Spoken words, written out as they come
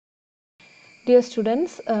Dear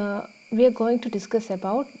students, we are going to discuss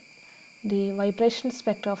about the vibrational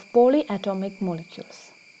spectra of polyatomic molecules.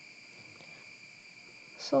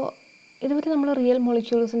 So, ഇതുവരെ നമ്മൾ real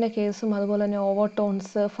മോളിക്യൂൾസിൻ്റെ കേസും അതുപോലെ തന്നെ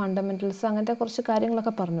overtones ഫണ്ടമെൻ്റൽസ് അങ്ങനത്തെ കുറച്ച്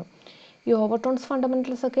കാര്യങ്ങളൊക്കെ പറഞ്ഞു. ഈ ഓവർടോൺസ്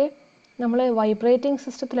ഫണ്ടമെൻ്റൽസ് ഒക്കെ നമ്മൾ വൈബ്രേറ്റിംഗ്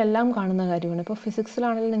സിസ്റ്റത്തിലെല്ലാം കാണുന്ന കാര്യമാണ്. ഇപ്പോൾ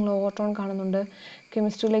ഫിസിക്സിലാണെങ്കിലും നിങ്ങൾ ഓവർടോൺ കാണുന്നുണ്ട്,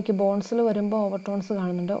 കെമിസ്ട്രിയിലേക്ക് ബോൺസിൽ വരുമ്പോൾ ഓവർടോൺസ്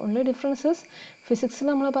കാണുന്നുണ്ട്. ഓൺലി ഡിഫറൻസസ് ഫിസിക്സിൽ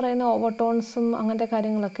നമ്മൾ പറയുന്ന ഓവർടോൺസും അങ്ങനത്തെ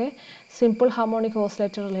കാര്യങ്ങളൊക്കെ സിമ്പിൾ ഹാർമോണിക്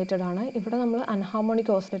ഓസിലേറ്റർ റിലേറ്റഡ് ആണ്. ഇവിടെ നമ്മൾ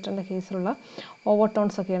അൺഹാർമോണിക് ഓസിലേറ്ററിൻ്റെ കേസിലുള്ള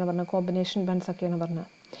ഓവർടോൺസ് ഒക്കെയാണ് പറഞ്ഞത്, കോമ്പിനേഷൻ ബാൻഡ്സ് ഒക്കെയാണ് പറഞ്ഞത്.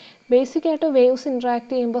 ബേസിക്കായിട്ട് വേവ്സ്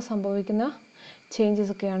ഇൻട്രാക്ട് ചെയ്യുമ്പോൾ സംഭവിക്കുന്ന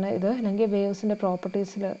ചേഞ്ചസ് ഒക്കെയാണ് ഇത്, അല്ലെങ്കിൽ വേവ്സിൻ്റെ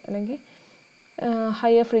പ്രോപ്പർട്ടീസിൽ അല്ലെങ്കിൽ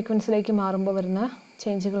ഹയർ ഫ്രീക്വൻസിയിലേക്ക് മാറുമ്പോൾ വരുന്ന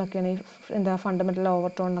ചേഞ്ചുകളൊക്കെയാണ് ഈ ഫണ്ടമെൻ്റൽ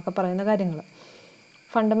ഓവർടോൺ എന്നൊക്കെ പറയുന്ന കാര്യങ്ങൾ.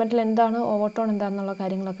 ഫണ്ടമെൻ്റൽ എന്താണ്, ഓവർടോൺ എന്താണെന്നുള്ള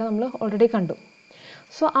കാര്യങ്ങളൊക്കെ നമ്മൾ ഓൾറെഡി കണ്ടു.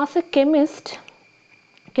 സോ ആസ് എ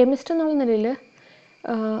കെമിസ്റ്റ് എന്നുള്ള നിലയിൽ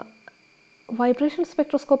വൈബ്രേഷൻ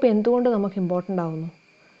സ്പെക്ട്രോസ്കോപ്പി എന്തുകൊണ്ട് നമുക്ക് ഇമ്പോർട്ടൻ്റ് ആവുന്നു?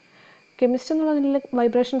 കെമിസ്റ്റ് എന്നുള്ള നിലയിൽ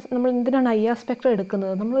വൈബ്രേഷൻസ് നമ്മൾ എന്തിനാണ് IR സ്പെക്ട്ര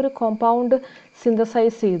എടുക്കുന്നത്? നമ്മളൊരു കോമ്പൗണ്ട്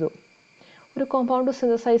സിന്തസൈസ് ചെയ്തു. ഒരു കോമ്പൗണ്ട്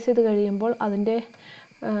സിന്തസൈസ് ചെയ്ത് കഴിയുമ്പോൾ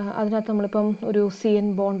അതിനകത്ത് നമ്മളിപ്പം ഒരു CN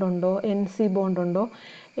ബോണ്ട് ഉണ്ടോ, NC ബോണ്ട് ഉണ്ടോ,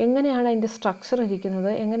 എങ്ങനെയാണ് അതിൻ്റെ സ്ട്രക്ചർ ഇരിക്കുന്നത്,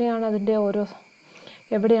 എങ്ങനെയാണ് അതിൻ്റെ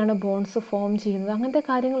എവിടെയാണ് ബോണ്ട്സ് ഫോം ചെയ്യുന്നത്, അങ്ങനത്തെ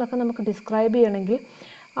കാര്യങ്ങളൊക്കെ നമുക്ക് ഡിസ്ക്രൈബ് ചെയ്യണമെങ്കിൽ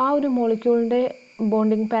ആ ഒരു മോളിക്യൂളിൻ്റെ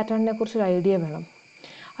ബോണ്ടിങ് പാറ്റേണിനെ കുറിച്ചൊരു ഐഡിയ വേണം.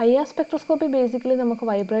 IR സ്പെക്ട്രോസ്കോപ്പി ബേസിക്കലി നമുക്ക്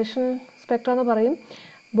വൈബ്രേഷൻ സ്പെക്ട്ര എന്ന് പറയും,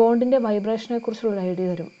 ബോണ്ടിൻ്റെ വൈബ്രേഷനെ കുറിച്ചുള്ളൊരു ഐഡിയ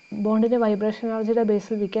തരും. ബോണ്ടിൻ്റെ വൈബ്രേഷൻ എനർജിയുടെ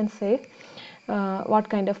ബേസിൽ we can say what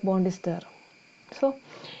kind of bond is there. So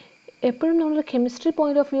എപ്പോഴും നമ്മൾ കെമിസ്ട്രി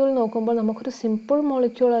പോയിന്റ് ഓഫ് വ്യൂവിൽ നോക്കുമ്പോൾ നമുക്കൊരു സിമ്പിൾ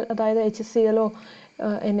മോളിക്യൂൾ, അതായത് HCl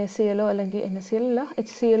NaCl അല്ലെങ്കിൽ NaCl അല്ല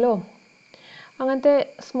HCl അങ്ങനത്തെ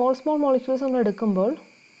സ്മോൾ മോളിക്യൂൾസ് നമ്മൾ എടുക്കുമ്പോൾ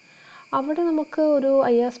അവിടെ നമുക്ക് ഒരു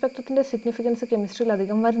IR സ്പെക്ട്രത്തിൻ്റെ സിഗ്നിഫിക്കൻസ് കെമിസ്ട്രിയിൽ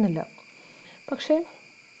അധികം വരുന്നില്ല. പക്ഷേ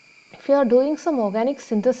if you are doing some organic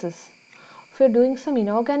synthesis, if you are doing some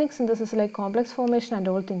inorganic synthesis like complex formation and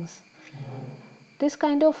all things, this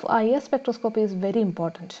kind of IR spectroscopy is very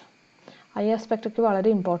important. IR സ്പെക്ട്രയ്ക്ക് വളരെ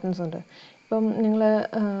importance ഉണ്ട്. ഇപ്പം നിങ്ങൾ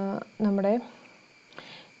നമ്മുടെ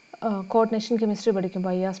coordination chemistry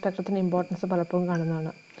പഠിക്കുമ്പോൾ IR സ്പെക്ട്രത്തിൻ്റെ importance പലപ്പോഴും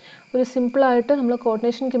കാണുന്നതാണ്. ഒരു സിമ്പിളായിട്ട് നമ്മൾ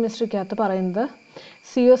കോർഡിനേഷൻ കെമിസ്ട്രിക്കകത്ത് പറയുന്നത്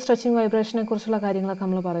CO സ്ട്രെച്ചിങ് വൈബ്രേഷനെ കുറിച്ചുള്ള കാര്യങ്ങളൊക്കെ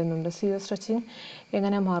നമ്മൾ പറയുന്നുണ്ട്. CO സ്ട്രെച്ചിങ്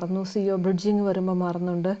എങ്ങനെ മാറുന്നു, CO ബ്രിഡ്ജിങ് വരുമ്പോൾ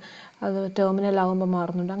മാറുന്നുണ്ട്, അത് ടെർമിനൽ ആകുമ്പോൾ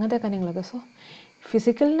മാറുന്നുണ്ട്, അങ്ങനത്തെ കാര്യങ്ങളൊക്കെ. സോ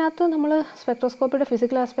ഫിസിക്കലിനകത്ത് നമ്മൾ സ്പെക്ട്രോസ്കോപ്പിയുടെ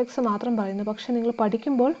ഫിസിക്കൽ ആസ്പെക്ട്സ് മാത്രം പറയുന്നു. പക്ഷേ നിങ്ങൾ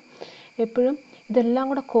പഠിക്കുമ്പോൾ എപ്പോഴും ഇതെല്ലാം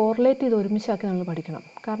കൂടെ കോറിലേറ്റ് ചെയ്ത് ഒരുമിച്ചാക്കി നമ്മൾ പഠിക്കണം.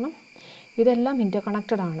 കാരണം ഇതെല്ലാം ഇൻ്റർ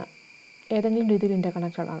കണക്റ്റഡ് ആണ്, ഏതെങ്കിലും രീതിയിൽ ഇൻ്റർ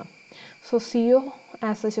കണക്റ്റഡ് ആണ്. So CO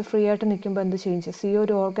as such free ആയിട്ട് നിൽക്കുമ്പോൾ എന്ത് ചേഞ്ച്, CO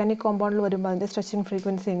ഒരു ഓർഗാനിക് കോമ്പൗണ്ടിൽ വരുമ്പോൾ അതിൻ്റെ സ്ട്രെച്ചിങ്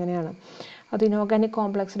ഫ്രീക്വൻസി എങ്ങനെയാണ്, അത് ഇനോർഗാനിക്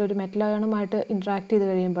കോംപ്ലക്സിൽ ഒരു മെറ്റൽ അയണുമായിട്ട് ഇൻട്രാക്ട് ചെയ്ത്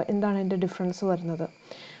കഴിയുമ്പോൾ എന്താണ് അതിൻ്റെ ഡിഫറൻസ് വരുന്നത്,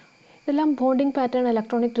 ഇതെല്ലാം ബോണ്ടിങ് പാറ്റേൺ,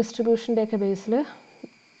 ഇലക്ട്രോണിക് ഡിസ്ട്രിബ്യൂഷൻ്റെയൊക്കെ ബേസിൽ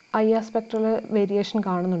IR സ്പെക്ട്രൽ വേരിയേഷൻ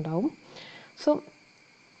കാണുന്നുണ്ടാവും. സോ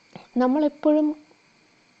നമ്മളെപ്പോഴും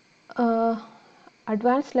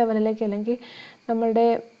അഡ്വാൻസ് ലെവലിലേക്ക് അല്ലെങ്കിൽ നമ്മളുടെ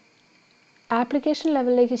ആപ്ലിക്കേഷൻ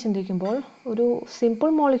ലെവലിലേക്ക് ചിന്തിക്കുമ്പോൾ ഒരു സിമ്പിൾ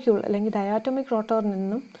മോളിക്യൂൾ അല്ലെങ്കിൽ ഡയാറ്റോമിക് റോട്ടറിൽ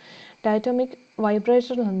നിന്നും ഡയാറ്റോമിക്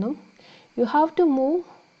വൈബ്രേറ്ററിൽ നിന്നും you have to move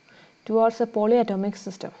towards A polyatomic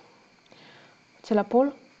system. ചിലപ്പോൾ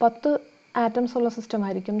 10 ആറ്റംസ് ഉള്ള സിസ്റ്റം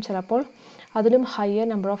ആയിരിക്കും, ചിലപ്പോൾ അതിലും ഹയർ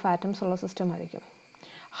നമ്പർ ഓഫ് ആറ്റംസ് ഉള്ള സിസ്റ്റം ആയിരിക്കും,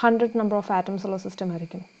 100 നമ്പർ ഓഫ് ആറ്റംസ് ഉള്ള സിസ്റ്റം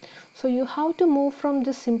ആയിരിക്കും. So you have to move from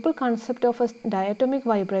this simple concept of A diatomic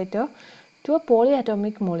vibrator to a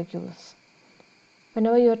polyatomic molecules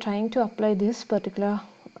whenever you are trying to apply these particular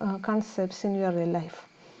concepts in your real life.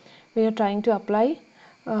 We are trying to apply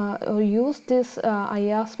or use this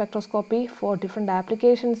IR spectroscopy for different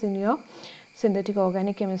applications in your synthetic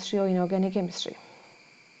organic chemistry or inorganic chemistry.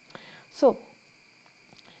 So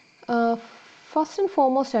first and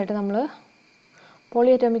foremost ആയിട്ട് നമ്മൾ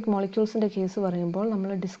polyatomic മോളിക്യൂൾസിൻ്റെ case പറയുമ്പോൾ നമ്മൾ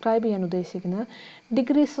describe ചെയ്യാൻ ഉദ്ദേശിക്കുന്നത്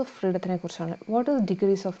degrees of ഫ്രീഡത്തിനെ കുറിച്ചാണ്. What is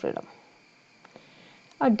degrees of freedom?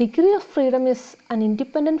 A degree of freedom is an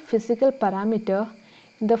independent physical parameter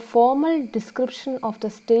in the formal description of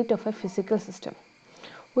the state of a physical system.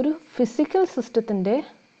 ഒരു physical സിസ്റ്റത്തിൻ്റെ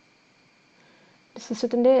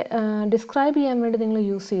describe ചെയ്യാൻ വേണ്ടി നിങ്ങൾ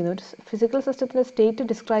യൂസ് ചെയ്യുന്ന ഒരു ഫിസിക്കൽ സിസ്റ്റത്തിൻ്റെ state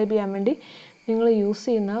describe ചെയ്യാൻ വേണ്ടി നിങ്ങൾ യൂസ്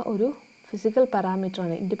ചെയ്യുന്ന ഒരു ഫിസിക്കൽ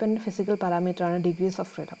പാരാമീറ്ററാണ്, ഇൻഡിപെൻഡൻറ്റ് ഫിസിക്കൽ പാരാമീറ്ററാണ് ഡിഗ്രീസ്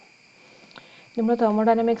ഓഫ് ഫ്രീഡം. നമ്മൾ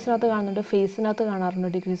തെർമോഡൈനാമിക്സിനകത്ത് കാണുന്നുണ്ട്, ഫേസിനകത്ത് കാണാറുണ്ട്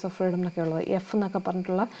ഡിഗ്രീസ് ഓഫ് ഫ്രീഡം എന്നൊക്കെ ഉള്ളത്. F എന്നൊക്കെ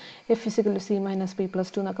പറഞ്ഞിട്ടുള്ള F =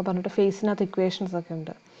 C-P+2 എന്നൊക്കെ പറഞ്ഞിട്ട് ഫേസിനകത്ത് ഇക്വേഷൻസ് ഒക്കെ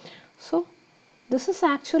ഉണ്ട്. So this is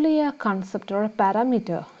actually A concept or A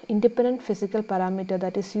parameter, independent physical parameter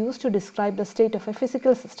that is use to describe the state of A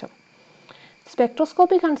physical system.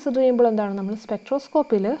 Spectroscopy consider ചെയ്യുമ്പോൾ എന്താണ്, നമ്മൾ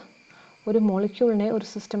സ്പെക്ട്രോസ്കോപ്പിൽ ഒരു മോളിക്യൂളിനെ ഒരു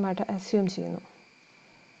സിസ്റ്റമായിട്ട് അസ്യൂം ചെയ്യുന്നു.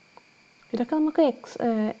 ഇതൊക്കെ നമുക്ക്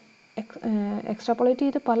എക്സ്ട്രാപോളേറ്റ്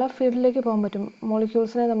ചെയ്ത് പല ഫീൽഡിലേക്ക് പോകാൻ പറ്റും.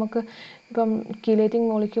 മോളിക്യൂൾസിനെ നമുക്ക് ഇപ്പം കീലേറ്റിംഗ്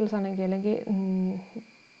മോളിക്യൂൾസ് ആണെങ്കിൽ അല്ലെങ്കിൽ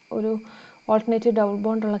ഒരു ഓൾട്ടർനേറ്റീവ് ഡബിൾ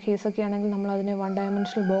ബോണ്ട് ഉള്ള കേസൊക്കെ ആണെങ്കിൽ നമ്മൾ അതിനെ 1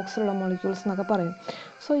 ഡയമെൻഷണൽ ബോക്സിലുള്ള മോളിക്യൂൾസ് എന്നൊക്കെ പറയും.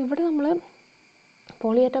 സോ ഇവിടെ നമ്മൾ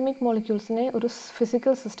പോളിയാറ്റോമിക് മോളിക്യൂൾസിനെ ഒരു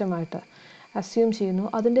ഫിസിക്കൽ സിസ്റ്റമായിട്ട് അസ്യൂം ചെയ്യുന്നു.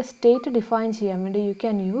 അതിൻ്റെ സ്റ്റേറ്റ് ഡിഫൈൻ ചെയ്യാൻ വേണ്ടി you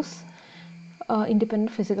can use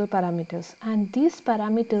independent physical parameters, and these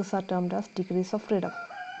parameters are termed as degrees of freedom.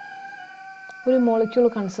 ഒരു മോളിക്യൂൾ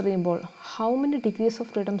കൺസിഡർ ചെയ്യുമ്പോൾ how many degrees of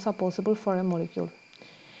freedoms are possible for a molecule?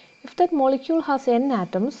 If that molecule has n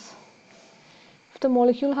atoms,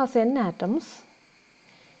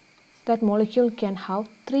 that molecule can have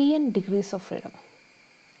 3n degrees of freedom.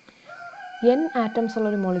 n atoms ഉള്ള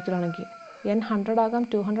ഒരു molecule ആണെങ്കിൽ n 100 ആകാം,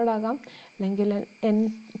 200 ആകാം, അല്ലെങ്കിൽ n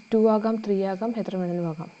 2 ആകാം, 3 ആകാം, എത്ര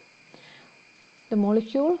വേണമെങ്കിലും ആകാം. The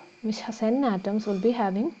molecule which has n atoms will be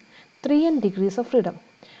having 3n degrees of freedom,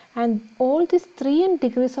 and all these 3n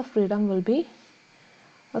degrees of freedom will be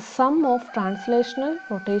a sum of translational,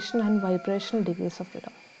 rotational and vibrational degrees of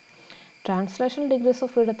freedom. Translational degrees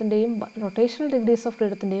of freedom-ത്തിൻ്റെയും rotational degrees of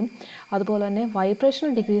freedom-ത്തിൻ്റെയും അതുപോലെ തന്നെ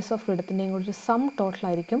vibrational degrees of freedom-ത്തിൻ്റെയും കൂടി sum total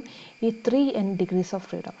ആയിരിക്കും ഈ 3n degrees of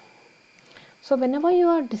freedom. So whenever you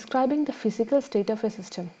are describing the physical state of a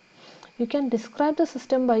system, you can describe the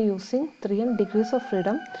system by using 3n degrees of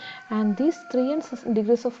freedom, and these 3n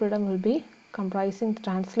degrees of freedom will be comprising the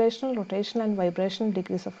translational, rotational and vibrational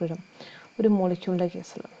degrees of freedom ഒരു മോളിക്യൂളിൻ്റെ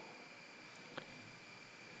കേസിൽ.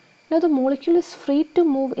 Now the molecule is free to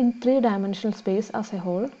move in 3-dimensional space as a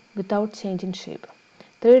whole without change in shape.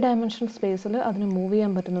 3-dimensional സ്പേസിൽ അതിന് move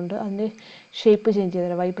ചെയ്യാൻ പറ്റുന്നുണ്ട്. അതിൻ്റെ shape change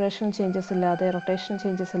ചെയ്തില്ല, vibrational changes ഇല്ലാതെ, rotational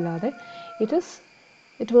changes ഇല്ലാതെ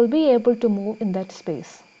it will be able to move in that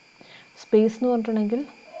space. Space എന്ന് പറഞ്ഞിട്ടുണ്ടെങ്കിൽ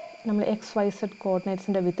നമ്മൾ XYZ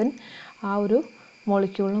കോർഡിനേറ്റ്സിൻ്റെ വിത്തിൻ ആ ഒരു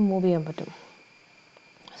മോളിക്യൂളിന് മൂവ് ചെയ്യാൻ പറ്റും.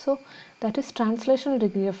 So that is translational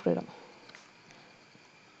degree of freedom.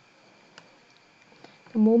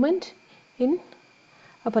 The movement in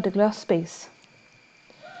a particular space.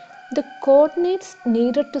 The coordinates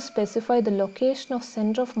needed to specify the location of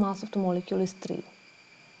center of mass of the molecule is 3.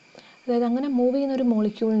 അതായത് അങ്ങനെ move ചെയ്യുന്ന ഒരു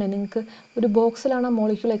മോളിക്യൂളിനെ നിങ്ങൾക്ക് ഒരു ബോക്സിലാണ് ആ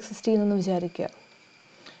മോളിക്യൂൾ എക്സിസ്റ്റ് ചെയ്യുന്നതെന്ന് വിചാരിക്കുക.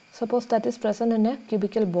 Suppose that is present in a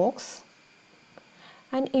cubical box,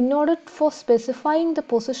 and in order for specifying the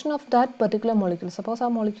position of that particular molecule, suppose ആ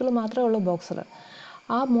മോളിക്യൂൾ മാത്രമേ ഉള്ളൂ ബോക്സിൽ,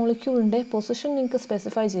 ആ മോളിക്യൂളിൻ്റെ പൊസിഷൻ നിങ്ങൾക്ക്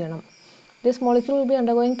സ്പെസിഫൈ ചെയ്യണം. This molecule will be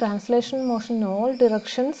undergoing translation motion in all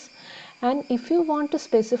directions, and if you want to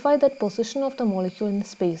specify that position of the molecule in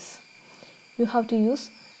space, you have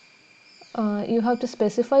to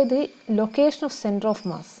specify the location of center of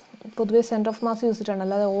mass. പൊതുവെ centre of mass use ചെയ്തിട്ടാണ്,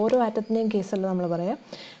 അല്ലാതെ ഓരോ ആറ്റത്തിൻ്റെയും കേസല്ല നമ്മൾ പറയാം,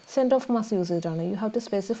 centre of mass use ചെയ്തിട്ടാണ്. You have to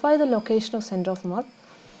specify the location of centre of mass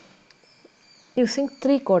using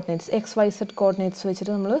 3 coordinates, XYZ coordinates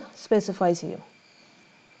വെച്ചിട്ട് നമ്മൾ specify ചെയ്യും.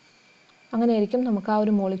 അങ്ങനെയായിരിക്കും നമുക്ക് ആ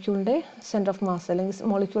ഒരു മോളിക്യൂളിൻ്റെ സെൻറ്റർ ഓഫ് മാസ് അല്ലെങ്കിൽ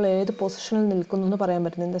മോളിക്യൂൾ ഏത് പൊസിഷനിൽ നിൽക്കുന്നു എന്ന് പറയാൻ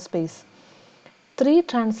പറ്റുന്നത് in the space. 3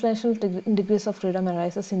 translational degrees of freedom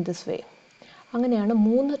arises in this way. അങ്ങനെയാണ്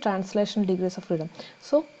 3 translational degrees of freedom.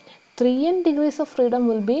 So 3n degrees of freedom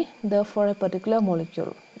will be there for a particular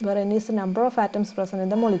molecule, where n is the number of atoms present in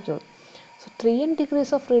the molecule. So 3n degrees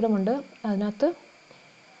of freedom ഉണ്ട്. അതിനകത്ത്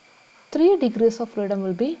 3 degrees of freedom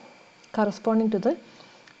will be corresponding to the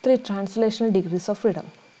 3 translational degrees of freedom,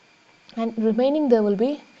 and remaining there will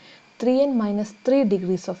be 3n minus 3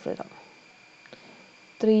 degrees of freedom.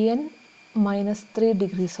 3n minus 3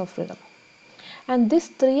 degrees of freedom, and this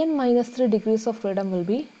 3n minus 3 degrees of freedom will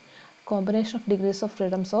be combination of degrees of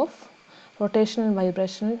freedoms of rotational and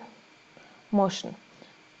vibrational motion.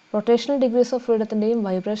 Rotational degrees of freedom-ത്തിൻ്റെയും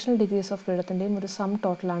vibrational degrees of freedom-ത്തിൻ്റെയും ഒരു some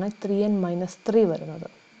ടോട്ടലാണ് 3n minus 3 വരുന്നത്.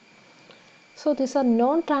 So these are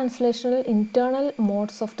non-translational internal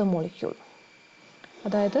modes of the molecule.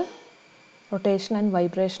 അതായത് rotation and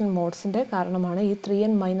vibration മോഡ്സിൻ്റെ കാരണമാണ് ഈ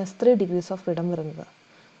 3n minus 3 degrees of freedom വരുന്നത്.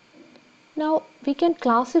 Now we can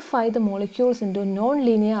classify the molecules into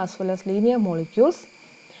non-linear as well as linear molecules.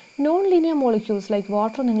 Non-linear molecules like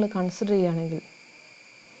water നിങ്ങൾ consider ചെയ്യുകയാണെങ്കിൽ,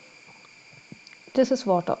 this is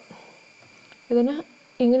water. ഇതിന്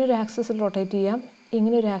ഇങ്ങനൊരു ആക്സിസിൽ rotate ചെയ്യാം,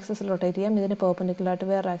 ഇങ്ങനൊരു ആക്സിസിൽ റൊട്ടേറ്റ് ചെയ്യാം, ഇതിന് പെർപെൻഡിക്കുലറായിട്ട്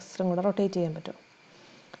വേറെ ആക്സിസിലും കൂടെ റൊട്ടേറ്റ് ചെയ്യാൻ പറ്റും.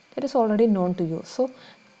 That is already non to you. So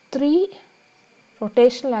 3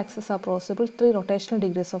 rotational axes are possible, 3 rotational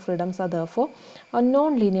degrees of freedoms are therefore a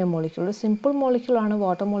non-linear molecule. ഒരു സിമ്പിൾ മോളിക്യൂൾ ആണ്,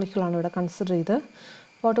 വാട്ടർ മോളിക്യൂൾ ആണ് ഇവിടെ കൺസിഡർ ചെയ്ത്.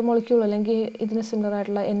 വാട്ടർ മോളിക്യൂൾ അല്ലെങ്കിൽ ഇതിന് സിമിലർ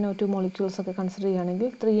ആയിട്ടുള്ള NO2 മോളിക്യൂൾസ് ഒക്കെ കൺസിഡർ ചെയ്യുകയാണെങ്കിൽ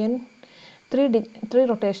 3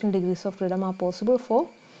 rotational degrees of freedom are possible for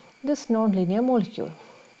this non-linear molecule.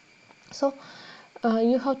 So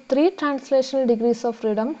you have 3 translational degrees of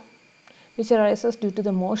freedom which arises due to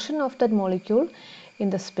the motion of that molecule in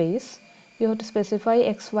the space. You have to specify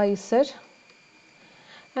X, Y, Z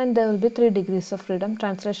and there will be 3 degrees of freedom,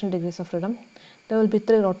 translation degrees of freedom. There will be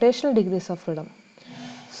 3 rotational degrees of freedom.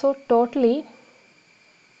 So totally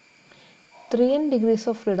 3n degrees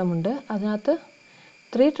of freedom ഉണ്ട്. അതിനകത്ത്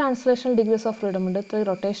 3 translational degrees of freedom ഉണ്ട്, 3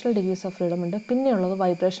 rotational degrees of freedom ഉണ്ട്, പിന്നെയുള്ളത്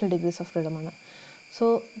vibrational degrees of freedom ആണ്. So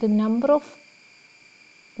the number of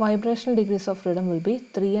vibrational degrees of freedom will be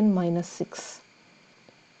 3n minus 6.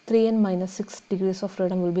 3n minus 6 degrees of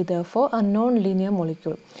freedom will be therefore a non-linear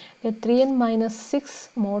molecule. The 3n minus 6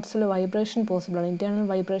 modes of vibration possible, internal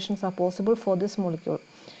vibrations are possible for this molecule.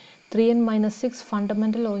 3n minus 6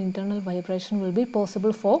 fundamental or internal vibration will be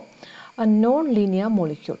possible for a non-linear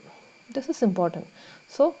molecule. This is important.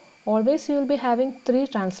 So always you will be having 3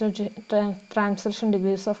 translation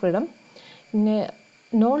degrees of freedom. In a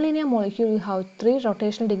non-linear molecule you have 3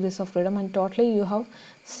 rotational degrees of freedom, and totally you have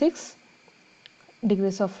 6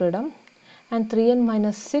 degrees of freedom, and 3n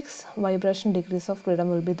minus 6 vibration degrees of freedom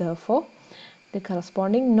will be therefore the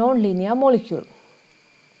corresponding non-linear molecule.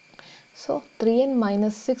 So 3n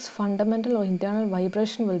minus 6 fundamental or internal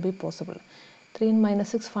vibration will be possible. 3n minus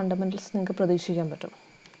 6 fundamentals നിങ്ങൾക്ക് പ്രതീക്ഷിക്കാൻ പറ്റും.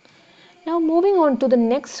 Now moving on to the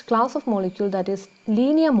next class of molecule, that is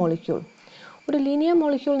linear molecule. ഒരു linear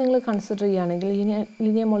molecule നിങ്ങൾ consider ചെയ്യുകയാണെങ്കിൽ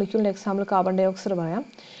linear molecule example carbon dye oxide പറയാം.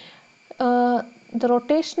 The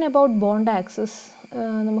rotation about bond axis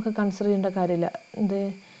നമുക്ക് consider ചെയ്യേണ്ട കാര്യമില്ല.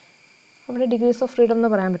 അവിടെ ഡിഗ്രീസ് ഓഫ് ഫ്രീഡം എന്ന്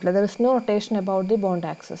പറയാൻ പറ്റില്ല. There is no rotation about the bond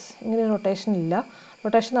axis. ഇങ്ങനെ റൊട്ടേഷൻ ഇല്ല.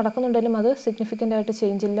 റൊട്ടേഷൻ നടക്കുന്നുണ്ടെങ്കിലും അത് സിഗ്നിഫിക്കൻ്റ് ആയിട്ട്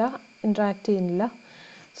ചേഞ്ച് ഇല്ല, ഇൻട്രാക്ട് ചെയ്യുന്നില്ല.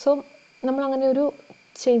 സോ നമ്മളങ്ങനെ ഒരു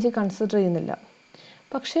ചേഞ്ച് കൺസിഡർ ചെയ്യുന്നില്ല.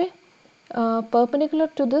 പക്ഷേ perpendicular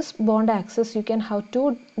to this bond axis you can have 2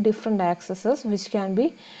 different axes which can be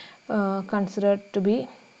considered to be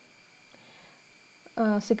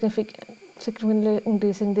significantly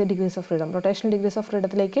increasing the degrees of freedom. Rotational degrees of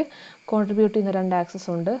freedom like contributing to 2 axes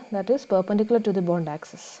ഉണ്ട്, that is perpendicular to the bond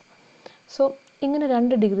axis. So ഇങ്ങനെ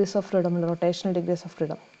 2 degrees of freedom ഉണ്ട്, rotational degrees of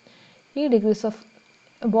freedom. ഈ degrees of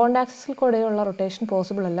bond axis കൂടെയുള്ള rotation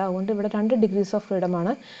possible അല്ല. അതുകൊണ്ട് ഇവിടെ 2 degrees of freedom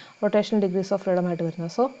ആണ് rotational degrees of freedom ആയിട്ട്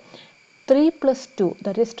വരുന്നത്. So 3 plus 2,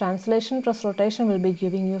 that is translation plus rotation, will be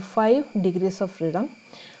giving you 5 degrees of freedom.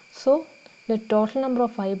 So the total number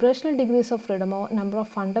of vibrational degrees of freedom or number of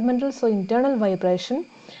fundamentals or internal vibration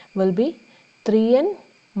will be 3n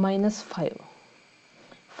minus 5.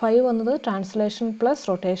 5 എന്നത് translation plus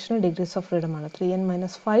rotational degrees of freedom ആണ്. 3n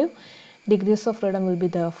minus 5 degrees of freedom will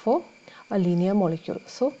be therefore a linear molecule.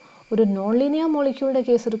 So ഒരു non linear മോളിക്യൂളിൻ്റെ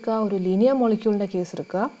case എടുക്കുക, ഒരു linear മോളിക്യൂളിൻ്റെ case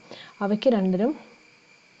എടുക്കുക, അവയ്ക്ക് രണ്ടിനും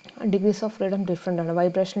degrees of freedom different ആണ്.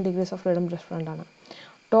 Vibrational degrees of freedom different ആണ്.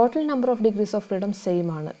 Total number of degrees of freedom same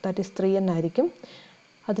ആണ്, that is 3n ആയിരിക്കും.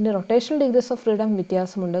 അതിൻ്റെ റൊട്ടേഷണൽ ഡിഗ്രീസ് ഓഫ് ഫ്രീഡം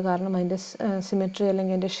വ്യത്യാസമുണ്ട്, കാരണം അതിൻ്റെ സിമെട്രി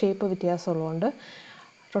അല്ലെങ്കിൽ അതിൻ്റെ shape വ്യത്യാസമുള്ളതുകൊണ്ട്.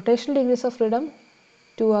 Rotational degrees of freedom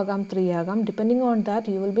 2 ആകാം, 3 ആകാം. Depending on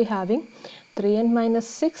that you will be having 3n minus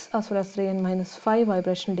 6 as well as 3n minus 5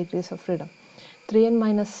 vibration degrees of freedom. 3n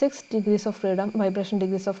minus 6 degrees of freedom, vibration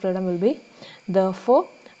degrees of freedom will be therefore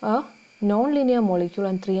a non-linear molecule,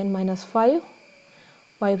 and 3n minus 5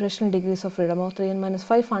 vibrational degrees of freedom or 3n minus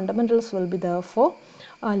 5 fundamentals will be therefore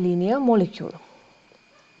a linear molecule.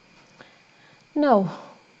 Now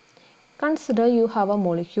consider you have a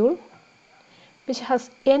molecule which has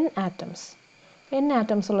n atoms. n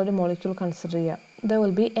atoms ഉള്ള ഒരു molecule consider ചെയ്യുക. There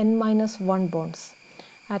will be n minus 1 bonds.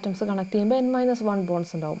 Atoms connect ചെയ്യുമ്പോൾ n minus 1 bonds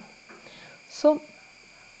ഉണ്ടാവും. So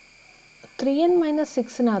 3n minus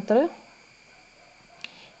 6-നകത്ത്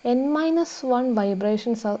n minus 1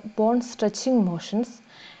 vibrations are bond stretching motions,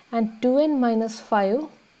 and 2n minus 5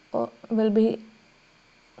 will be,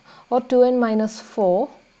 or 2n minus 4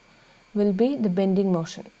 will be the bending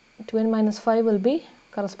motion. 2n minus 5 will be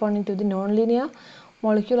corresponding to the non-linear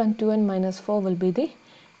molecule, and 2n minus 4 will be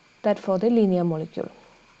that for the linear molecule.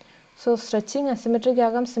 So stretching asymmetric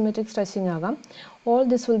agam, symmetric stretching agam, all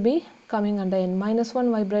this will be coming under n minus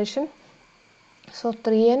 1 vibration. So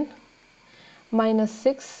 3n minus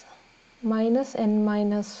 6 minus n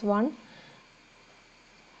minus 1,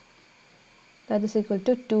 that is equal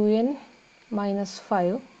to 2n minus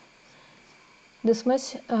 5. This much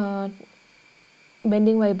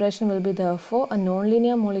bending vibration will be therefore a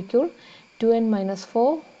non-linear molecule. 2n minus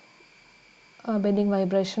 4 bending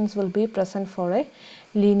vibrations will be present for a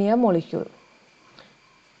linear molecule.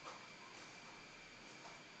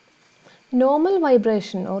 Normal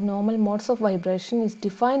vibration or normal modes of vibration is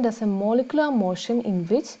defined as a molecular motion in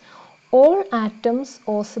which all atoms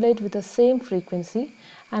oscillate with the same frequency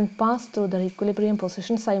and pass through the equilibrium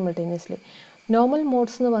position simultaneously. Normal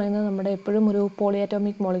modes എന്ന് പറയുന്നത് നമ്മുടെ എപ്പോഴും ഒരു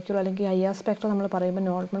polyatomic molecule അല്ലെങ്കിൽ IR spectrum നമ്മൾ പറയുമ്പോൾ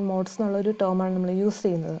normal modes എന്നുള്ളൊരു ടേമാണ് നമ്മൾ യൂസ്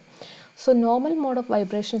ചെയ്യുന്നത്. So normal mode of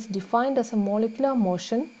vibration is defined as a molecular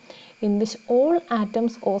motion in which all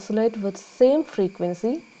atoms oscillate with same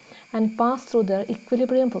frequency and pass through their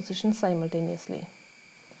equilibrium position simultaneously.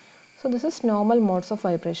 So this is normal modes of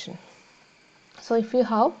vibration. So if you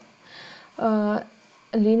have a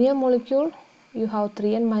linear molecule, you have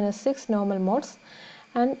 3n minus 6 normal modes,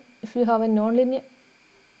 and if you have a nonlinear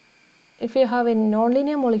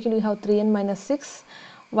molecule, you have 3n minus 6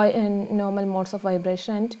 normal modes of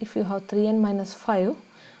vibration, and if you have 3n minus 5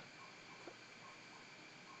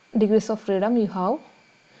 degrees of freedom, you have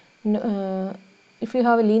if you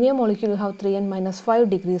have a linear molecule, you have 3n minus 5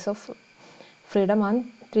 degrees of freedom and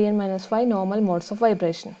 3n minus 5 normal modes of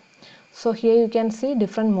vibration. So here you can see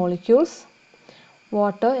different molecules: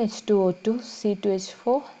 water, H2O2,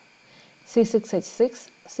 C2H4, C6H6,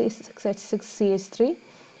 C6H6CH3,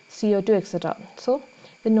 CO2, etc. So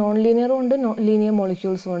the non-linear and linear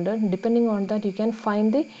molecules ഉണ്ട്. Depending on that, you can find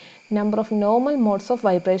the number of normal modes of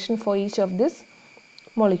vibration for each of these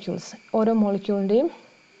molecules. ഓരോ മോളിക്യൂളിൻ്റെയും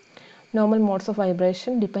normal modes of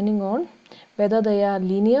vibration, depending on whether they are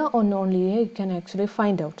linear or non-linear, you can actually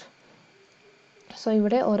find out. So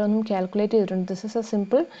ഇവിടെ ഓരോന്നും calculate ചെയ്തിട്ടുണ്ട്. This is a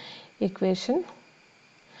simple equation,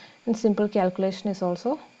 and simple calculation is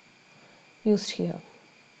also used here.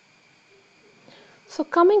 So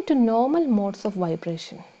coming to normal modes of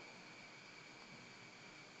vibration.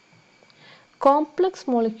 Complex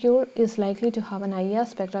molecule is likely to have an IR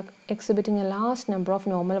spectra exhibiting a large number of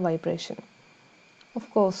normal vibration. Of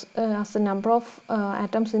course, as the number of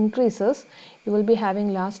atoms increases, you will be having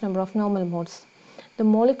large number of normal modes. The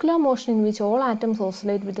molecular motion in which all atoms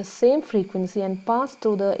oscillate with the same frequency and pass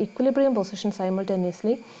through the equilibrium position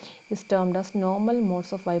simultaneously is termed as normal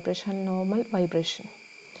modes of vibration. Normal vibration.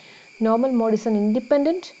 Normal mode is an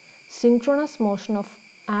independent synchronous motion of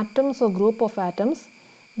atoms or group of atoms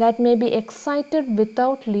that may be excited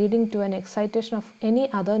without leading to an excitation of any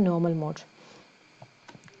other normal mode.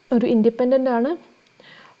 ഒരു independent ആണ്,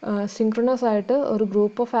 synchronous ആയിട്ട് ഒരു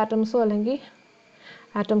group of ആറ്റംസോ അല്ലെങ്കിൽ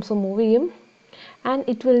ആറ്റംസോ move ചെയ്യും, and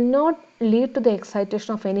it will not lead to the excitation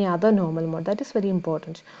of any other normal mode. That is very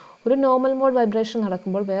important. ഒരു normal mode vibration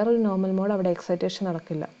നടക്കുമ്പോൾ വേറൊരു normal mode അവിടെ എക്സൈറ്റേഷൻ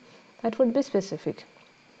നടക്കില്ല. That would be specific.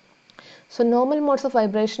 So normal modes of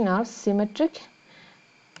vibration are symmetric,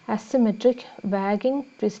 asymmetric, wagging,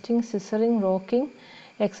 twisting, scissoring, rocking,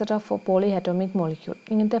 etc. for polyatomic molecule.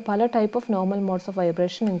 ഇങ്ങനത്തെ പല type of normal modes of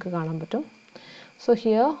vibration നിങ്ങൾക്ക് കാണാൻ പറ്റും. So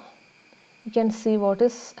here you can see what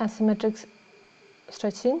is asymmetric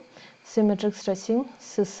stretching, symmetric stretching,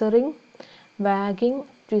 scissoring, wagging,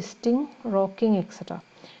 twisting, rocking, etc.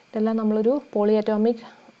 ഇതെല്ലാം നമ്മളൊരു polyatomic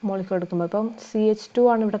molecule എടുക്കുമ്പോൾ, ഇപ്പം CH2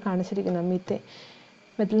 ആണ് ഇവിടെ കാണിച്ചിരിക്കുന്നത്,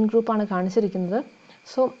 മെഥിലിൻ ഗ്രൂപ്പാണ് കാണിച്ചിരിക്കുന്നത്.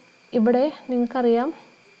 സോ ഇവിടെ നിങ്ങൾക്കറിയാം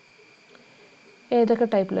ഏതൊക്കെ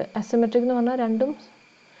ടൈപ്പിൽ. അസിമെട്രിക് എന്ന് പറഞ്ഞാൽ രണ്ടും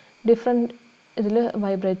ഡിഫറെൻറ്റ് ഇതിൽ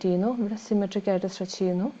വൈബ്രേറ്റ് ചെയ്യുന്നു. ഇവിടെ സിമെട്രിക് ആയിട്ട് സ്ട്രെച്ച്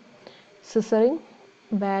ചെയ്യുന്നു. സിസറിങ്,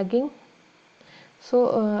 വാഗിങ്, സോ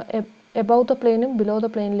എബവ് ദ പ്ലെയിനും ബിലോ ദ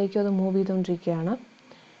പ്ലെയിനിലേക്കും അത് മൂവ് ചെയ്തുകൊണ്ടിരിക്കുകയാണ്.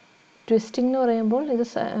 ട്വിസ്റ്റിംഗ് എന്ന് പറയുമ്പോൾ ഇത്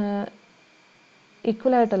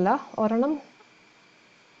ഈക്വലായിട്ടല്ല, ഒരെണ്ണം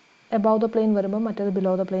എബവ് ദ പ്ലെയിൻ വരുമ്പോൾ മറ്റേത്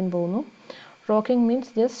ബിലോ ദ പ്ലെയിൻ പോകുന്നു. Rocking means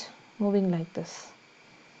just moving like this.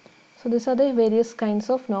 So these are the various kinds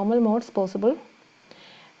of normal modes possible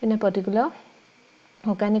in a particular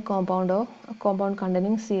organic compound or a compound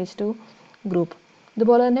containing CH2 group.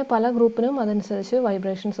 ഇതുപോലെ തന്നെ പല ഗ്രൂപ്പിനും അതനുസരിച്ച്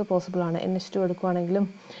vibrations possible ആണ്. NH2 എടുക്കുകയാണെങ്കിലും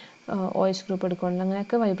OH group എടുക്കുകയാണെങ്കിലും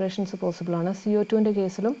അങ്ങനെയൊക്കെ vibrations possible ആണ്. CO2ൻ്റെ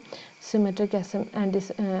കേസിലും symmetric,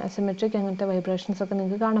 asymmetric അങ്ങനത്തെ vibrations ഒക്കെ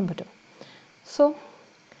നിങ്ങൾക്ക് കാണാൻ പറ്റും. So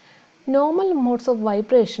normal modes of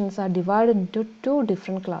vibrations are divided into two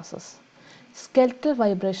different classes: skeletal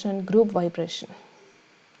vibration and group vibration.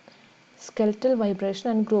 Skeletal vibration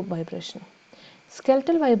and group vibration.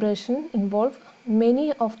 Skeletal vibration involve many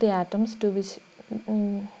of the atoms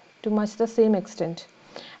to much the same extent,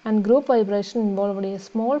 and group vibration involve only a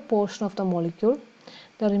small portion of the molecule,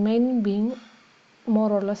 the remaining being more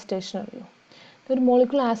or less stationary. ഒരു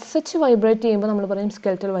molecule as such vibrate ചെയ്യുമ്പോൾ നമ്മൾ പറയും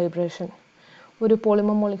skeletal vibration. ഒരു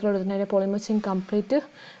polymer molecule എടുത്തിട്ട് polymer chain complete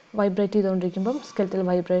vibrate ചെയ്തുകൊണ്ടിരിക്കുമ്പം skeletal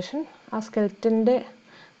vibration, ആ സ്കെൽറ്റൻ്റെ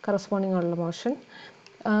corresponding ഉള്ള motion.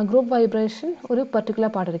 Group vibration ഒരു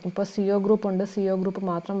particular പാർട്ടായിരിക്കും. ഇപ്പോൾ CO ഗ്രൂപ്പ് ഉണ്ട്, CO ഗ്രൂപ്പ്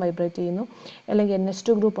മാത്രം വൈബ്രേറ്റ് ചെയ്യുന്നു, അല്ലെങ്കിൽ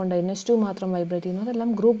NH2 ഗ്രൂപ്പ് ഉണ്ട്, NH2 മാത്രം വൈബ്രേറ്റ് ചെയ്യുന്നു.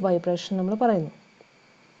 അതെല്ലാം ഗ്രൂപ്പ് വൈബ്രേഷൻ നമ്മൾ പറയുന്നു.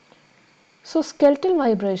 So skeletal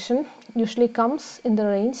vibration usually comes in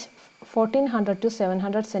the range 1400 to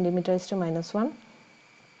 700 centimeters to -1.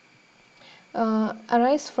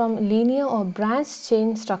 Arise from linear or branch chain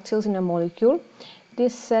structures in a molecule. It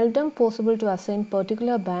is seldom possible to assign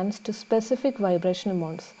particular bands to specific vibrational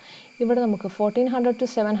modes. ഇവിടെ നമുക്ക് 1400 to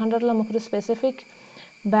 700 നമുക്കൊരു specific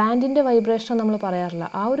ബാൻഡിൻ്റെ vibration നമ്മൾ പറയാറില്ല.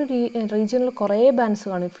 ആ ഒരു റീജിയനിൽ കുറേ bands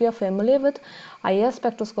കാണും. If you are familiar with IR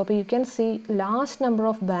spectroscopy, you can see large number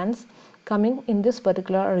of bands coming in this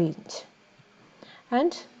particular range.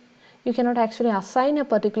 And you cannot actually assign a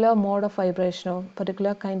particular mode of vibration or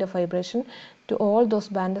particular kind of vibration to all those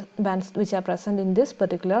bands which are present in this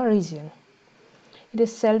particular region. It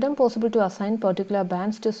is seldom possible to assign particular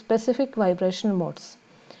bands to specific vibrational modes.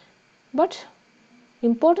 But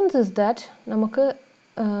importance is that നമുക്ക്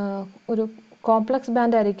ഒരു complex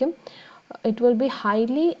band ആയിരിക്കും. It will be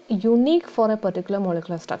highly unique for a particular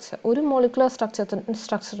molecular structure. ഒരു molecular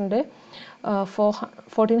structureൻ്റെ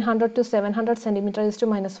 1400 to 700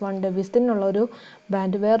 cm⁻⁻1 വിസ്തീർണ്ണമുള്ള ഒരു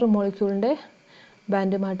band വേറൊരു മോളിക്യൂളിൻ്റെ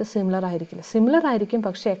ബാൻഡുമായിട്ട് similar ആയിരിക്കില്ല. Similar ആയിരിക്കും,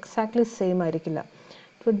 പക്ഷേ exactly same ആയിരിക്കില്ല.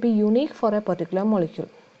 It would be unique for a particular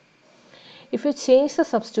molecule. If you change the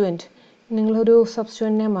substituent, നിങ്ങളൊരു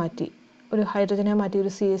സബ്സ്റ്റുവൻറ്റിനെ മാറ്റി, ഒരു ഹൈഡ്രജനെ മാറ്റി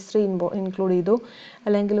ഒരു CH3 ഇൻക്ലൂഡ് ചെയ്തു,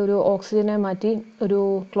 അല്ലെങ്കിൽ ഒരു ഓക്സിജനെ മാറ്റി ഒരു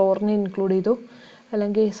ക്ലോറിനെ ഇൻക്ലൂഡ് ചെയ്തു,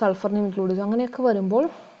 അല്ലെങ്കിൽ സൾഫറിനെ ഇൻക്ലൂഡ് ചെയ്തു, അങ്ങനെയൊക്കെ വരുമ്പോൾ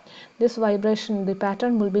this vibration, the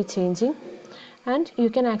pattern will be changing, and you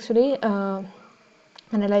can actually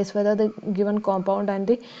analyze whether the given compound and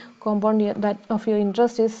the compound that of your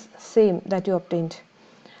interest is same that you obtained.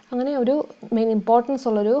 അങ്ങനെ ഒരു മെയിൻ ഇമ്പോർട്ടൻസ്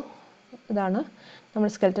ഉള്ളൊരു ഇതാണ്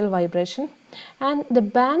നമ്മുടെ skeletal vibration. And the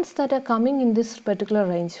bands that are coming in this particular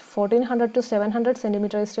range 1400 to 700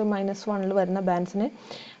 cm⁻⁻1 വരുന്ന ബാൻഡ്സിനെ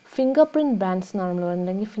finger print bands എന്നാണ് നമ്മൾ പറയുന്നത്,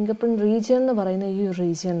 അല്ലെങ്കിൽ ഫിംഗർ പ്രിൻറ്റ് റീജിയൻ എന്ന് പറയുന്ന ഈ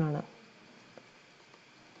റീജിയനാണ്.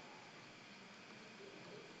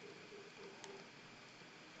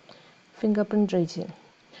 Finger print region.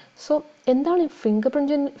 സോ എന്താണ് ഈ ഫിംഗർ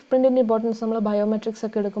പ്രിൻറ്റിൻ്റെ ഇമ്പോർട്ടൻസ്? നമ്മൾ ബയോമെട്രിക്സ്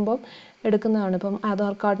ഒക്കെ എടുക്കുന്നതാണ്. ഇപ്പം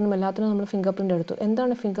ആധാർ കാർഡിനും എല്ലാത്തിനും നമ്മൾ ഫിംഗർ പ്രിൻ്റ് എടുത്തു.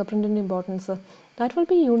 എന്താണ് finger പ്രിൻറ്റിൻ്റെ importance? That will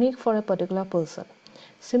be unique for a particular person.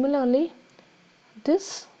 Similarly,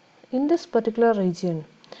 in this particular region,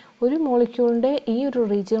 ഒരു മോളിക്യൂളിൻ്റെ ഈ ഒരു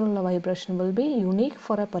റീജിയനിലുള്ള vibration will be unique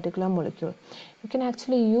for a particular molecule. You can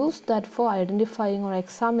actually use that for identifying or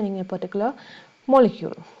examining a particular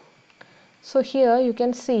molecule. So here you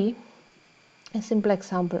can see a simple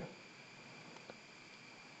example.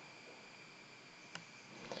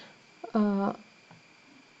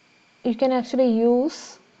 You can actually use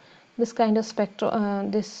this kind of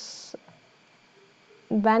this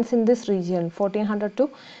bands in this region 1400 to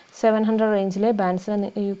 700 range le bands, and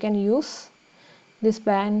you can use this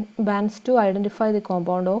bands to identify the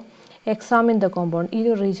compound or examine the compound. ഈ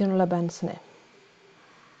region bands ne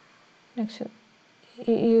next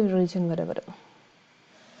ഈ region vare varum.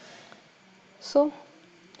 So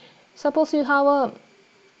suppose you have a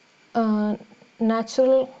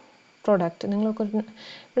natural product. നിങ്ങൾക്ക്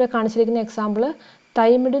ഇവിടെ കാണിച്ചിരിക്കുന്ന example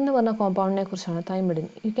thymidine എന്ന് പറഞ്ഞ കോമ്പൗണ്ടിനെ കുറിച്ചാണ്. Thymidine,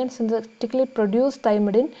 you can synthetically produce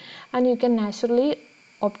thymidine and you can naturally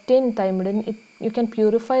obtain thymidine. You can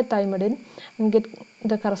purify thymidine and get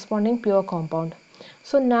the corresponding pure compound.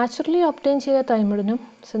 So naturally obtain ചെയ്ത തൈമിഡിനും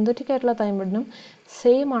synthetic ആയിട്ടുള്ള തൈമിഡിനും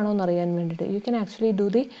same ആണോ എന്ന് അറിയാൻ വേണ്ടിയിട്ട് you can actually do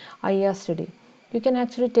the IR study. You can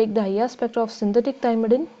actually take the IR spectrum of synthetic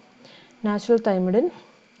thymidine, natural thymidine,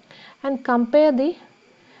 and compare the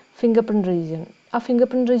finger print region. ആ finger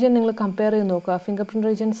print region നിങ്ങൾ compare ചെയ്ത് നോക്കുക. Finger print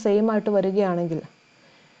region same ആയിട്ട് വരികയാണെങ്കിൽ,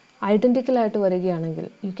 identical ആയിട്ട് വരികയാണെങ്കിൽ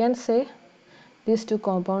you can say these two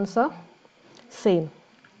compounds are same.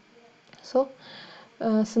 So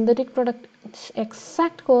synthetic product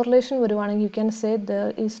exact correlation വരുവാണെങ്കിൽ you can say there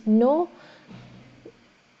is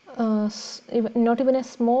not even a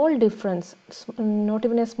small difference, not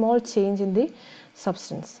even a small change in the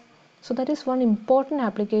substance. So that is one important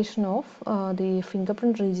application of the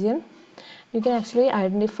fingerprint region. You can actually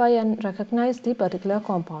identify and recognize the particular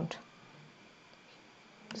compound.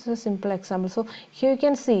 This is a simple example. So here you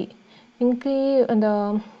can see the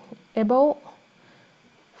above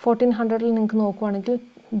 1400 നിങ്ങൾക്ക് നോക്കുവാണെങ്കിൽ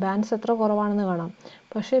bands എത്ര കുറവാണെന്ന് കാണാം.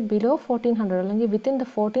 പക്ഷേ below 1400 അല്ലെങ്കിൽ within the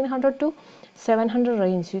 1400 to 700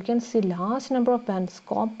 range you can see large number of bands.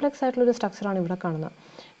 Complex ആയിട്ടുള്ളൊരു സ്ട്രക്ചറാണ് ഇവിടെ കാണുന്നത്.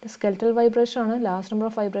 ഇത് സ്കെൽറ്റൽ വൈബ്രേഷൻ ആണ്, ലാർജ് നമ്പർ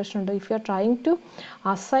ഓഫ് വൈബ്രേഷൻ ഉണ്ട്. If you are trying to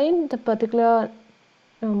assign the particular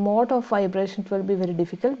mode of vibration, it will be very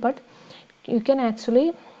difficult, but you can actually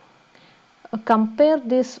compare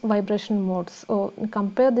these vibration modes or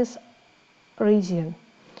compare this region,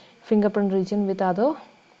 fingerprint region, with other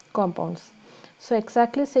compounds. So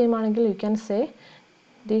exactly same angle, you can say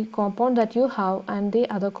the compound that you have and the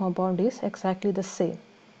other compound is exactly the same.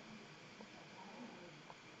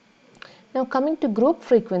 Now coming to group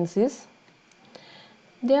frequencies,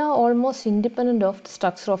 they are almost independent of the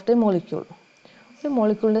structure of the molecule. ഒരു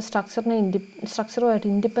മോളിക്യൂളിൻ്റെ സ്ട്രക്ചറുമായിട്ട്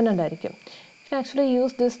independent ആയിരിക്കും. You can actually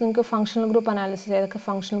use this. നിങ്ങൾക്ക് functional group analysis, ഏതൊക്കെ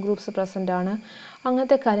functional groups present ആണ്,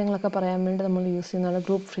 അങ്ങനത്തെ കാര്യങ്ങളൊക്കെ പറയാൻ വേണ്ടി നമ്മൾ യൂസ് ചെയ്യുന്നതാണ്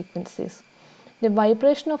group frequencies. The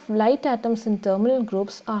vibration of light atoms in terminal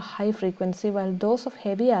groups are high frequency while those of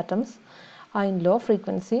heavy atoms are in low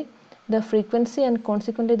frequency. The frequency and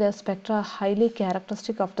consequently their spectra are highly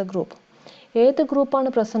characteristic of the group. ഏത് ഗ്രൂപ്പാണ്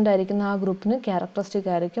present ആയിരിക്കുന്നത് ആ ഗ്രൂപ്പിന് characteristic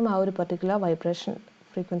ആയിരിക്കും ആ ഒരു particular vibration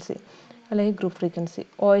frequency അല്ലെങ്കിൽ group frequency.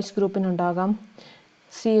 OH ഗ്രൂപ്പിനുണ്ടാകാം,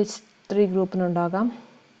 CH3 ഗ്രൂപ്പിനുണ്ടാകാം,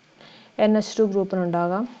 NH2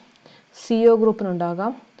 ഗ്രൂപ്പിനുണ്ടാകാം, CO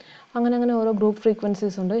ഗ്രൂപ്പിനുണ്ടാകാം. അങ്ങനെ ഓരോ ഗ്രൂപ്പ്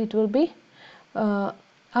ഫ്രീക്വൻസീസ് ഉണ്ട്. ഇറ്റ് വിൽ ബി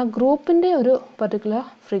ആ ഗ്രൂപ്പിൻ്റെ ഒരു particular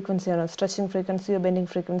ഫ്രീക്വൻസിയാണ്. Stretching frequency, bending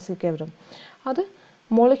frequency ഒക്കെ വരും. അത്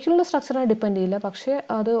മോളിക്യൂളിൻ്റെ സ്ട്രക്ചറിനെ ഡിപ്പെൻഡ് ചെയ്യില്ല, പക്ഷേ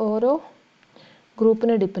അത് ഓരോ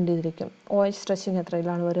ഗ്രൂപ്പിനെ ഡിപ്പെൻഡ് ചെയ്തിരിക്കും. OH സ്ട്രെച്ചിങ്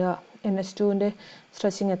എത്രയിലാണ് വരിക, NH2ൻ്റെ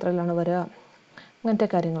സ്ട്രെച്ചിങ് എത്രയിലാണ് വരിക, അങ്ങനത്തെ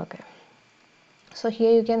കാര്യങ്ങളൊക്കെ. So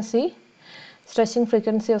here you can see stretching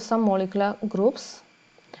frequency of some molecular groups.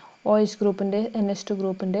 OH ഗ്രൂപ്പിൻ്റെ, NH2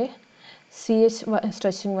 ഗ്രൂപ്പിൻ്റെ CH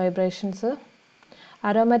stretching vibrations,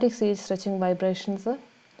 aromatic CH stretching vibrations,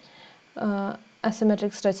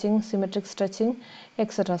 asymmetric stretching, symmetric stretching,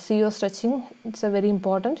 etc. CO stretching, it's a very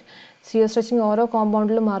important. CO stretching ഓരോ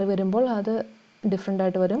കോമ്പൗണ്ടിലും മാറി വരുമ്പോൾ അത് different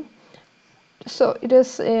ആയിട്ട് വരും. So it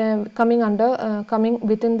is coming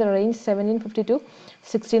within the range 1750 to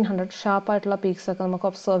 1600 ഷാർപ്പായിട്ടുള്ള peaks ഒക്കെ നമുക്ക്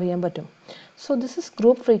observe ചെയ്യാൻ പറ്റും. So this is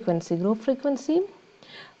group frequency. Group frequency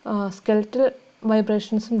skeletal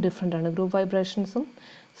വൈബ്രേഷൻസും different ആണ്. ഗ്രൂപ്പ് വൈബ്രേഷൻസും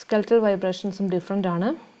സ്കെൽറ്റൽ വൈബ്രേഷൻസും ഡിഫറെൻ്റ് ആണ്.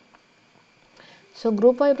 So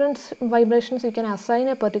group vibrations you can assign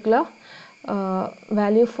A particular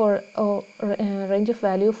value four range of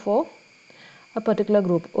value four A particular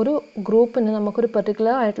group. ഒരു ഗ്രൂപ്പിന് നമുക്കൊരു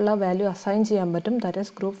particular ആയിട്ടുള്ള value assign ചെയ്യാൻ പറ്റും, that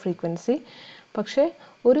is group frequency. പക്ഷേ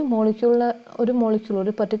ഒരു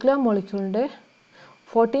പെർട്ടിക്കുലർ മോളിക്യൂളിൻ്റെ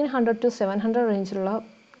 1400 to 700 റേഞ്ചിലുള്ള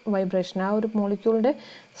വൈബ്രേഷൻ ആ ഒരു മോളിക്യൂളിൻ്റെ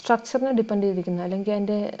സ്ട്രക്ചറിനെ ഡിപ്പെൻഡ് ചെയ്തിരിക്കുന്ന, അല്ലെങ്കിൽ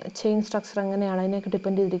അതിൻ്റെ ചെയിൻ സ്ട്രക്ചർ എങ്ങനെയാണ് അതിനെയൊക്കെ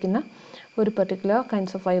ഡിപ്പെൻഡ് ചെയ്തിരിക്കുന്ന ഒരു പെർട്ടിക്കുലർ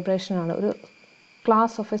കൈൻഡ്സ് ഓഫ് വൈബ്രേഷനാണ്. ഒരു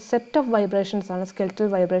class of A set of vibrations ആണ് സ്കെൽറ്റൽ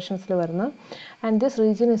വൈബ്രേഷൻസിൽ വരുന്നത്. And this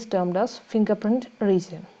region is termed as finger print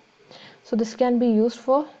region. So this can be used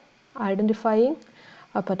for identifying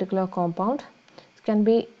A particular compound. It can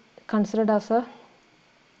be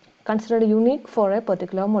considered unique for a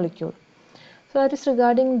particular molecule. So that is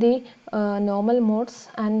regarding the normal modes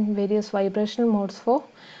and various vibrational modes for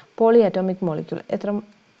polyatomic molecule. എത്ര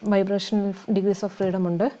vibrational degrees of freedom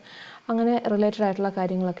ഉണ്ട്, അങ്ങനെ related ആയിട്ടുള്ള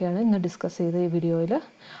കാര്യങ്ങളൊക്കെയാണ് ഇന്ന് discuss ചെയ്ത് ഈ വീഡിയോയിൽ.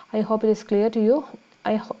 I hope it is clear to you.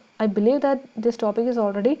 I believe that this topic is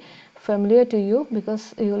already familiar to you because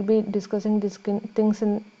you will be discussing these things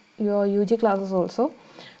in your UG classes also.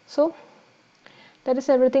 So that is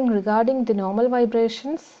everything regarding the normal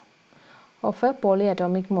vibrations of a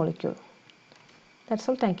polyatomic molecule. That's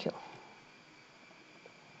all. Thank you.